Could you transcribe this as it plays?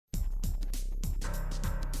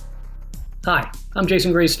Hi, I'm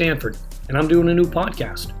Jason Gray-Stanford, and I'm doing a new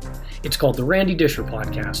podcast. It's called the Randy Disher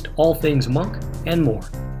Podcast, All Things Monk and More.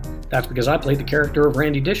 That's because I played the character of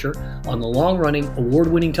Randy Disher on the long-running,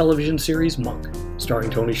 award-winning television series Monk, starring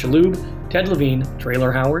Tony Shalhoub, Ted Levine,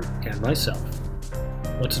 Traylor Howard, and myself.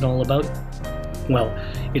 What's it all about? Well,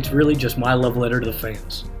 it's really just my love letter to the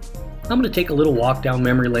fans. I'm going to take a little walk down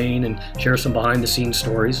memory lane and share some behind-the-scenes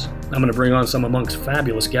stories. I'm going to bring on some of Monk's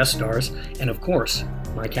fabulous guest stars, and of course,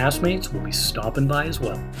 my castmates will be stopping by as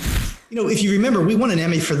well. You know, if you remember, we won an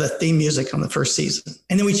Emmy for the theme music on the first season.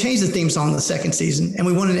 And then we changed the theme song on the second season, and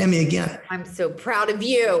we won an Emmy again. I'm so proud of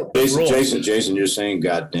you. Jason, you're saying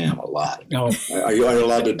goddamn a lot. No. Are you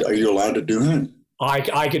allowed to do that? I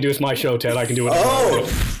can do it. It's my show, Ted. I can do it.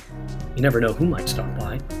 Oh! You never know who might stop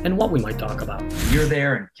by and what we might talk about. You're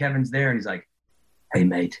there and Kevin's there and he's like, hey,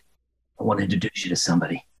 mate, I want to introduce you to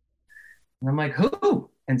somebody. And I'm like, who?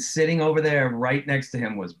 And sitting over there right next to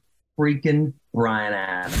him was freaking Bryan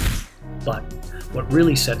Adams. But what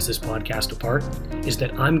really sets this podcast apart is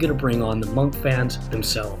that I'm going to bring on the Monk fans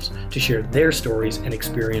themselves to share their stories and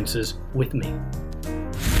experiences with me.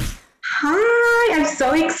 Hi, I'm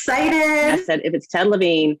so excited. I said, if it's Ted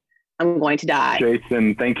Levine, I'm going to die.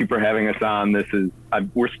 Jason, thank you for having us on.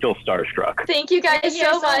 We're still starstruck. Thank you guys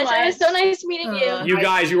so much. It was so nice meeting you. You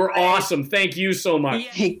guys, you were awesome. Thank you so much.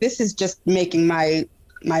 Hey, this is just making my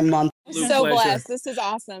month. So blessed. This is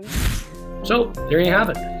awesome. So, there you have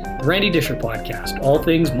it. The Randy Disher Podcast, All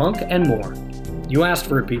Things Monk and More. You asked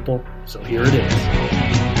for it, people, so here it is.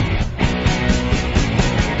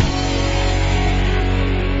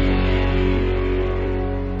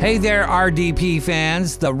 Hey there, RDP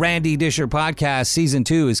fans. The Randy Disher Podcast Season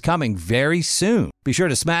 2 is coming very soon. Be sure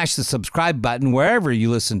to smash the subscribe button wherever you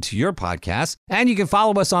listen to your podcasts. And you can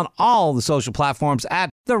follow us on all the social platforms at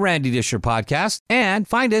The Randy Disher Podcast and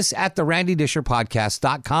find us at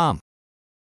therandydisherpodcast.com.